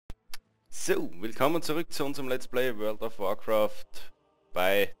So, willkommen zurück zu unserem Let's Play World of Warcraft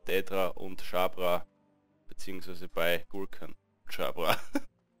bei Daedra und Shabra, beziehungsweise bei Gurken und Shabra.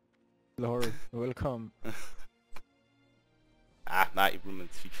 Lol, welcome. Nein, ich will mir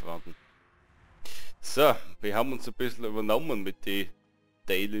jetzt viel verwandeln. So, wir haben uns ein bisschen übernommen mit den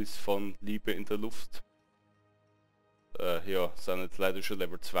Dailies von Liebe in der Luft. Ja, sind jetzt leider schon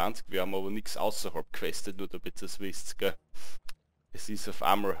Level 20, wir haben aber nichts außerhalb questet, nur damit ihr es wisst, gell. Es ist auf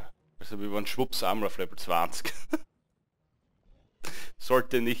einmal, also wir waren schwupps einmal auf Level 20.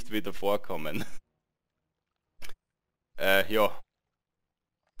 Sollte nicht wieder vorkommen. Ja.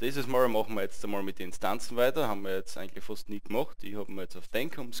 Dieses Mal machen wir jetzt einmal mit den Instanzen weiter, haben wir jetzt eigentlich fast nie gemacht. Ich habe mir jetzt auf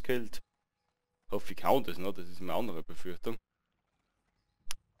Denken umgeskillt. Hoffe ich kann das noch, das ist meine andere Befürchtung.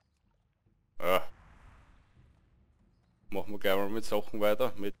 Ja. Machen wir gleich mal mit Sachen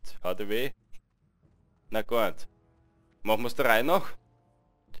weiter, mit HDW. Na gar nicht. Machen wir es der Reihe nach?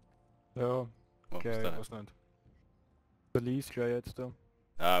 Ja, Machen wir's okay, der Reihe. was nicht. Verlies gleich jetzt da.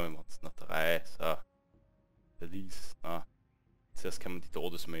 Ja, wir machen es nach der Reihe. So. Release. Zuerst kann man die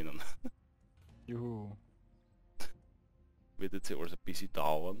Todesmännern. Juhu. Wird jetzt ja alles ein bisschen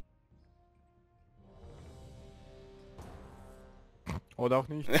dauern. Oder auch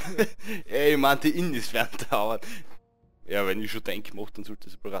nicht. Ey, ich meinte Indies werden dauern. Ja, wenn ich schon denke, macht, dann sollte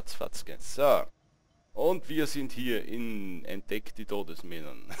es ratzfatz gehen. So. Und wir sind hier in Entdeckt die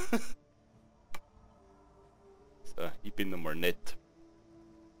Todesmännern. So, ich bin nochmal nett.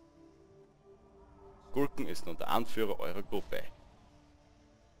 Gurken ist nun der Anführer eurer Gruppe.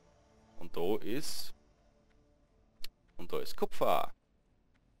 Und da ist... Und da ist Kupfer.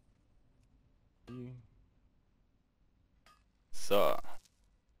 So.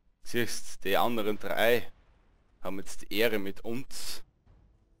 Siehst, die anderen drei haben jetzt die Ehre, mit uns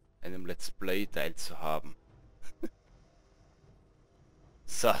einem Let's Play teilzuhaben.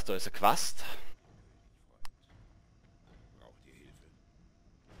 So, da ist ein Quast.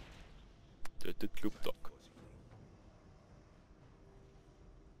 Tötet Clubdog.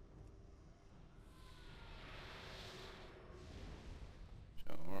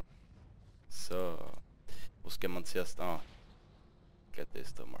 So. Was gehen wir zuerst an? Gleich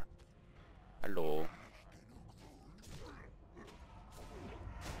das da mal. Hallo.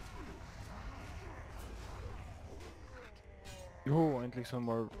 Juhu, endlich sind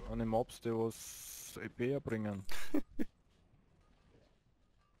mal eine Mobs, die was EP erbringen.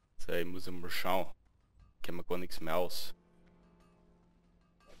 So, ich muss einmal schauen. Kennt mir gar nichts mehr aus.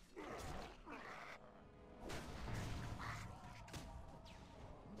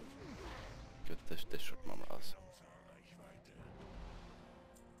 Gut, das schaut man mal aus.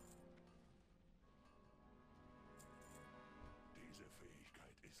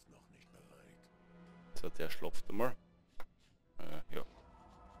 So, der schlaft einmal. Ja.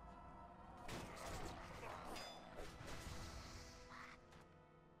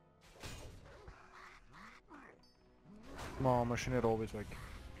 Maschine Rob ist weg.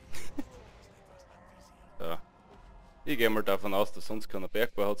 So. Ich gehe mal davon aus, dass sonst keiner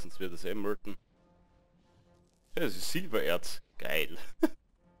Bergbau hat, sonst wird es eh melden. Ja, das ist Silbererz. Geil.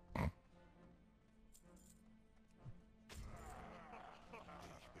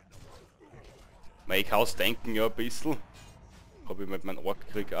 Ich kann es denken, ja, ein bisschen. Habe ich mit meinem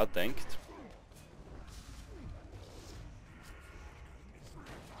Orkkrieg auch gedacht.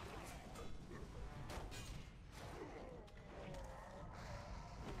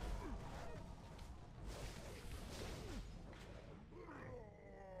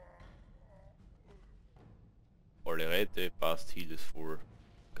 Alle Räte, passt, Heal ist voll.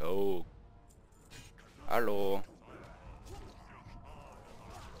 Go. Hallo.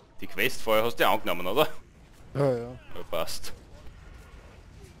 Die Quest vorher hast du ja angenommen, oder? Ja, ja. Ja, passt.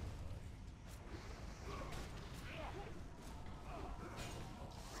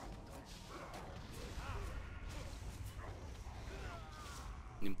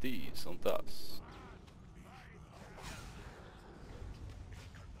 Nimm dies und das.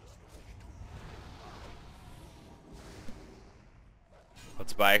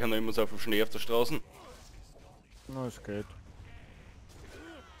 Hat's bei euch noch immer so viel Schnee auf der Straße? Na, es geht.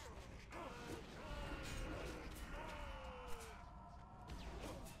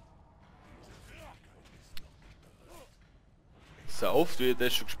 So oft wie wir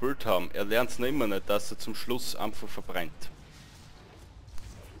das schon gespielt haben, er lernt es noch immer nicht, dass er zum Schluss einfach verbrennt.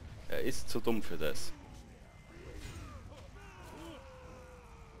 Er ist zu dumm für das.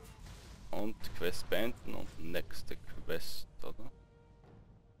 Und Quest beenden und nächste Quest, oder?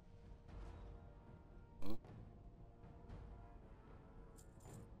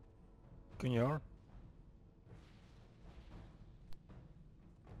 Genial.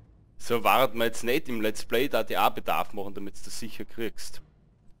 So erwartet man jetzt nicht im Let's Play, da die auch Bedarf machen, damit du das sicher kriegst.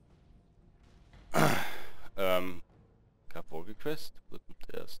 Keine Folgequest? Oder kommt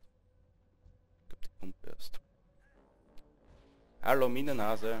der erst? Ich glaube, die kommt erst. Hallo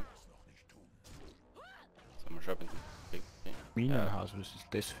Minenhase. So, mal schauen. Minenhaus, was ist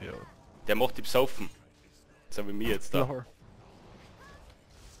das für... Der macht die Besaufen. So wie mir jetzt da. Lol.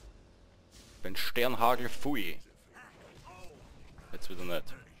 Wenn Sternhagel pfui. Jetzt wieder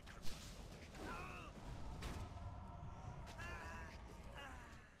nicht.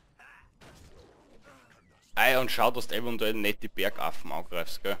 Ah ja, und schau, dass du eventuell nicht die Bergaffen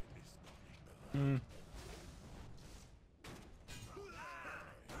angreifst, gell? Hm.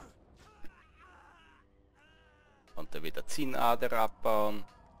 Und da wieder Zinnader abbauen.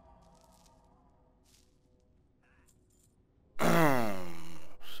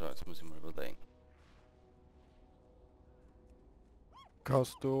 So, jetzt muss ich mal überlegen.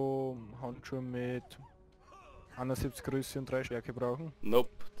 Kannst du Handschuhe mit 71 Größe und 3 Stärke brauchen?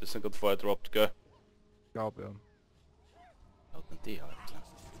 Nope, das sind gerade vorher droppt, gell? Ich glaube ja. Ja, dann die halt.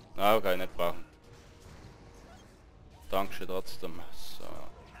 Na, kann ich nicht brauchen. Dankeschön trotzdem. So.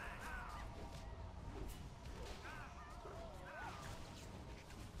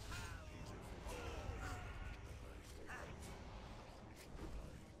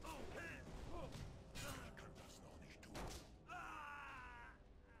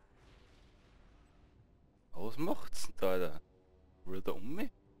 Was macht's denn da, Alter? Will da um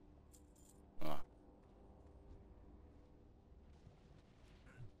mich? Ah.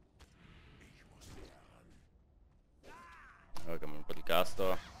 Ja, gehen wir ein bisschen Gas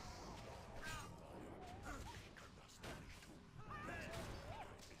da.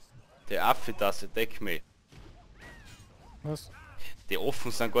 Der Affe-Tasse deck mich. Was? Die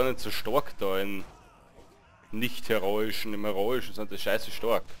Offen sind gar nicht so stark da in nicht heroischen, im heroischen sind die scheiße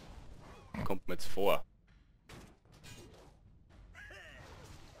stark. Kommt mir jetzt vor.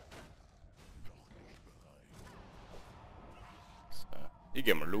 So. Ich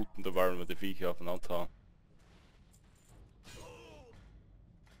geh mal looten, da wollen wir die Viecher aufeinander hauen.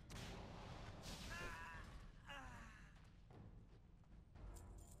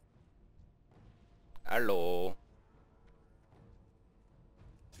 Hallo.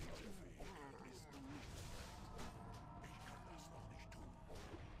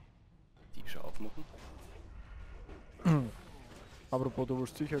 Die schon aufmachen. Apropos, du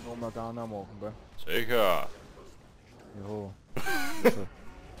willst sicher noch Morgana machen, gell? Sicher. Jo. Also,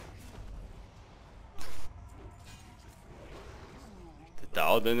 Das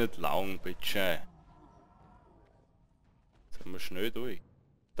dauert ja nicht lang, bitte. Jetzt sind wir schnell durch.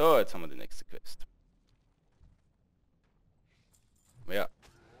 Da, jetzt haben wir die nächste Quest. Ja.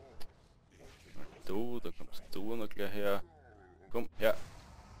 Du, da kommst du noch gleich her. Komm, her.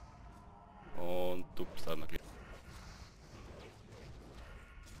 Und du bist auch noch gleich.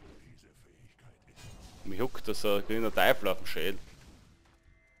 Mich huckt da so ein grüner Teufel auf dem Schädel.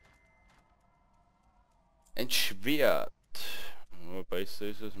 Ein Schwert. Ja, besser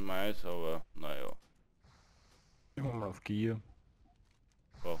ist es meins, aber naja. ich mach mal auf Gier.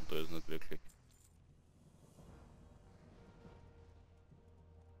 Brauchen wir das nicht wirklich.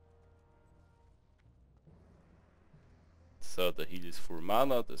 So, der Heal ist Full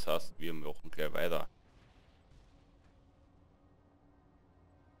Mana, das heißt, wir machen gleich weiter.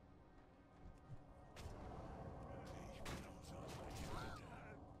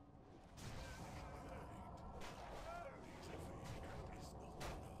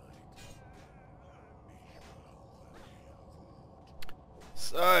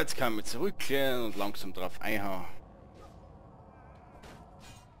 So, jetzt kann ich zurückkehren und langsam drauf einhauen.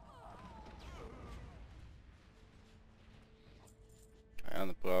 Ja,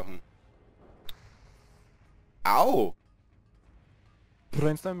 nicht brauchen. Au! Du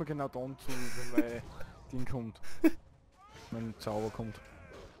rennst immer genau dann zu, wenn mein Ding kommt. Mein Zauber kommt.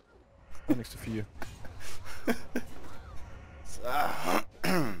 Und nichts zu viel. So.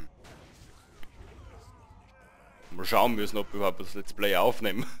 Mal schauen müssen, ob wir überhaupt das Let's Play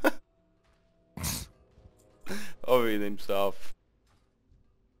aufnehmen. Aber ich nehme es auf.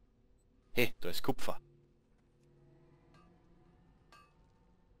 Hey, da ist Kupfer.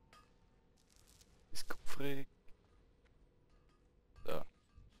 Ist kupferig. So.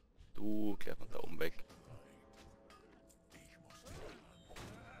 Du, gleich von da oben weg.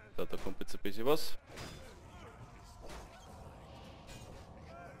 So, da kommt jetzt ein bisschen was.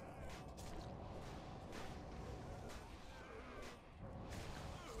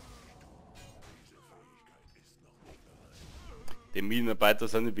 Die Minenarbeiter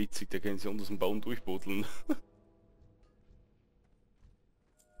sind nicht witzig, da können sie unter dem Baum durchbuddeln.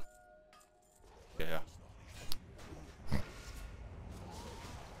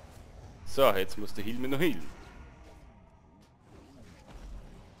 So, jetzt muss der Heal mir noch healen.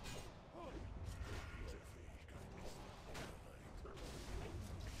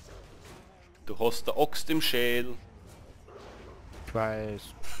 Du hast der Axt im Schädel. Ich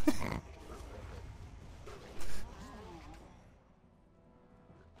weiß.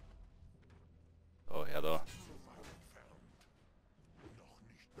 Oh, ja da.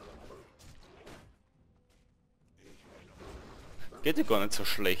 Geht ja gar nicht so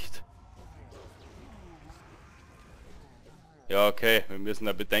schlecht. Ja, okay, wir müssen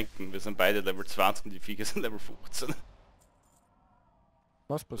ja bedenken, wir sind beide Level 20 und die Viecher sind Level 15.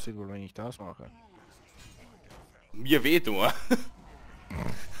 Was passiert wohl, wenn ich das mache? Mir weh tun.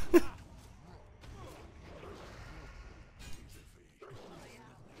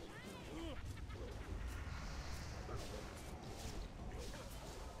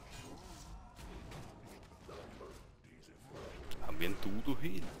 Haben wir einen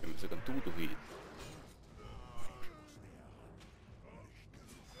Dudu-Heal? Wir haben sogar einen Dudu-Heal.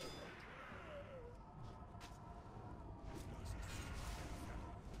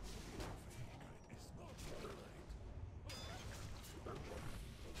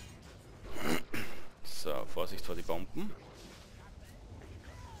 So, Vorsicht vor die Bomben.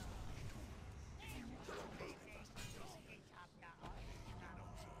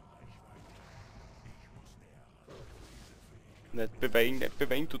 Nicht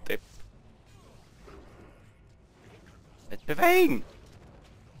bewegen, du Depp. Nicht bewegen!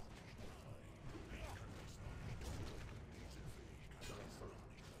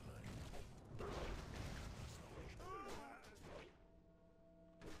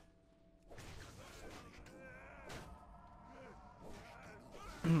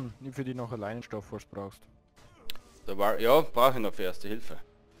 Nicht für die noch alleine Stoffwurst brauchst. Da war, ja, brauche ich noch für erste Hilfe.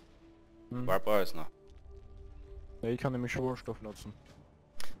 War brauche ich noch. Ja, ich kann nämlich schon Stoff nutzen.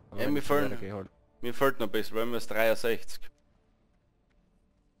 Aber Ja, wenn mir ich so fehlen- weitergehe halt. Mir fehlt noch ein bisschen, weil wir es 63.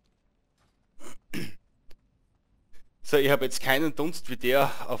 So, ich habe jetzt keinen Dunst, wie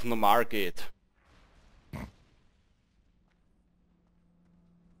der auf normal geht.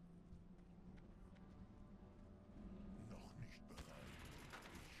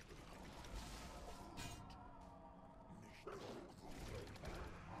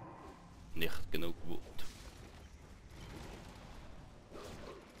 Nicht genug Wut.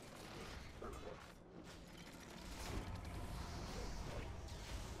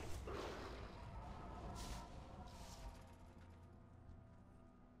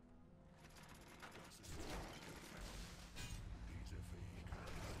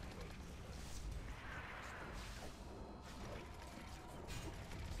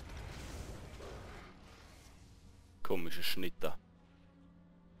 Komische Schnitter.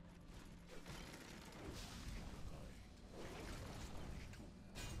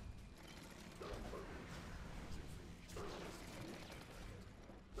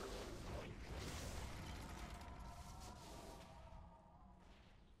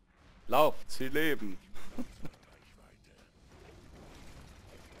 Lauft, sie leben.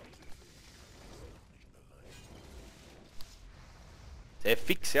 Der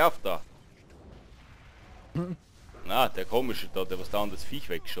fix auf da. Na, der komische da, der was da an das Viech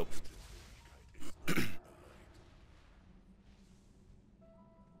wegschopft.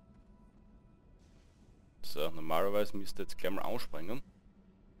 So, normalerweise müsste jetzt gleich mal anspringen.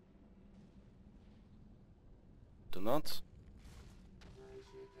 Du nicht?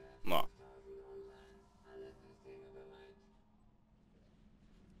 Na.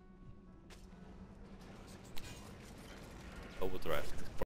 Overdrive.